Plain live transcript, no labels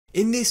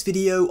In this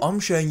video,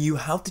 I'm showing you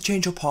how to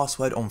change your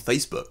password on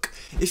Facebook.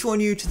 If you are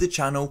new to the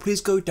channel,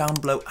 please go down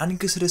below and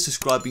consider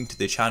subscribing to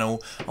the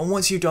channel. And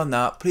once you've done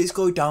that, please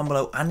go down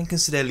below and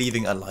consider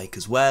leaving a like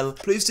as well.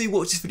 Please do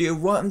watch this video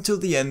right until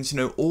the end to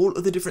know all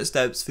of the different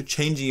steps for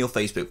changing your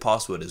Facebook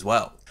password as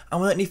well.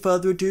 And without any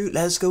further ado,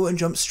 let's go and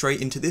jump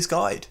straight into this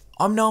guide.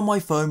 I'm now on my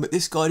phone, but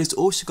this guide is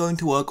also going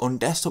to work on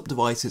desktop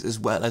devices as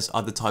well as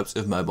other types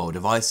of mobile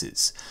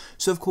devices.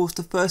 So of course,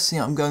 the first thing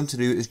I'm going to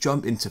do is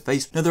jump into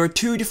Facebook. Now there are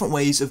two different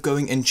ways of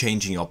going and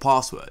changing your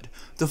password.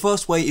 The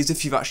first way is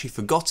if you've actually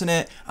forgotten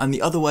it, and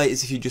the other way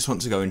is if you just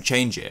want to go and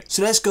change it.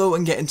 So let's go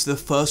and get into the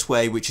first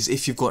way, which is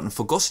if you've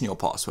forgotten your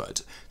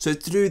password. So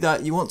to do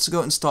that, you want to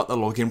go and start the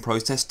login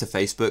process to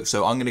Facebook.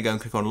 So I'm going to go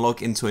and click on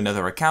log into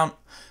another account.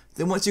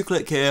 Then once you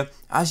click here,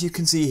 as you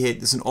can see here,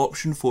 there's an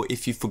option for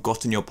if you've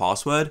forgotten your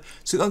password.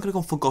 So go and click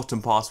on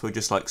forgotten password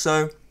just like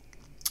so.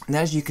 And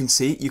as you can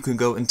see, you can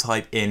go and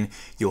type in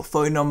your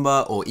phone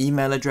number or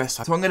email address.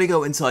 So I'm going to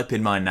go and type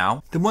in mine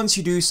now. Then once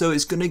you do so,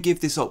 it's going to give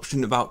this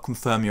option about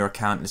confirm your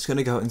account. It's going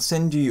to go and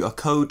send you a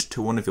code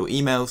to one of your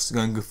emails to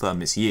go and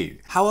confirm it's you.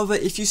 However,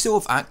 if you still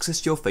have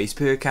access to your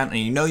Facebook account and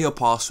you know your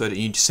password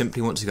and you just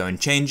simply want to go and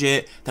change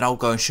it, then I'll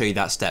go and show you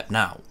that step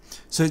now.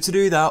 So to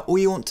do that, all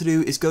you want to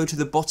do is go to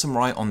the bottom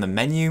right on the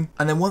menu,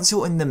 and then once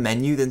you're in the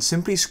menu, then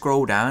simply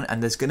scroll down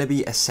and there's going to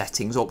be a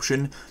settings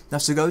option. Now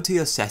to go to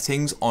your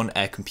settings on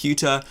a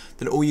computer,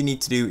 then all you need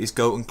to do is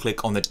go and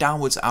click on the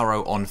downwards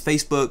arrow on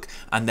Facebook,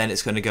 and then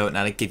it's going to go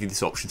and give you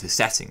this option for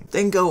settings.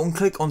 Then go and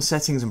click on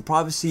settings and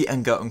privacy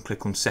and go and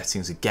click on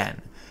settings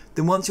again.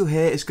 Then once you're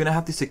here, it's going to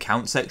have this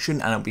account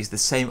section and it'll be the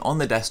same on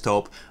the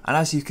desktop, and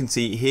as you can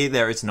see here,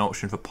 there is an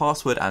option for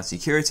password and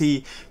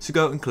security. So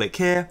go and click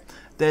here.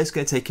 Then it's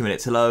going to take a minute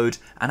to load,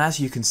 and as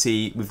you can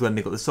see, we've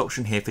only got this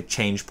option here for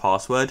change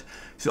password.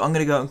 So I'm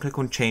going to go and click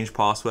on change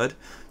password.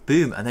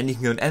 Boom, and then you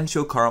can go and enter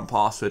your current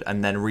password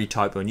and then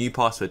retype your new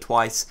password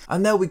twice.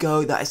 And there we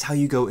go, that is how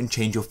you go and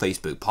change your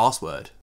Facebook password.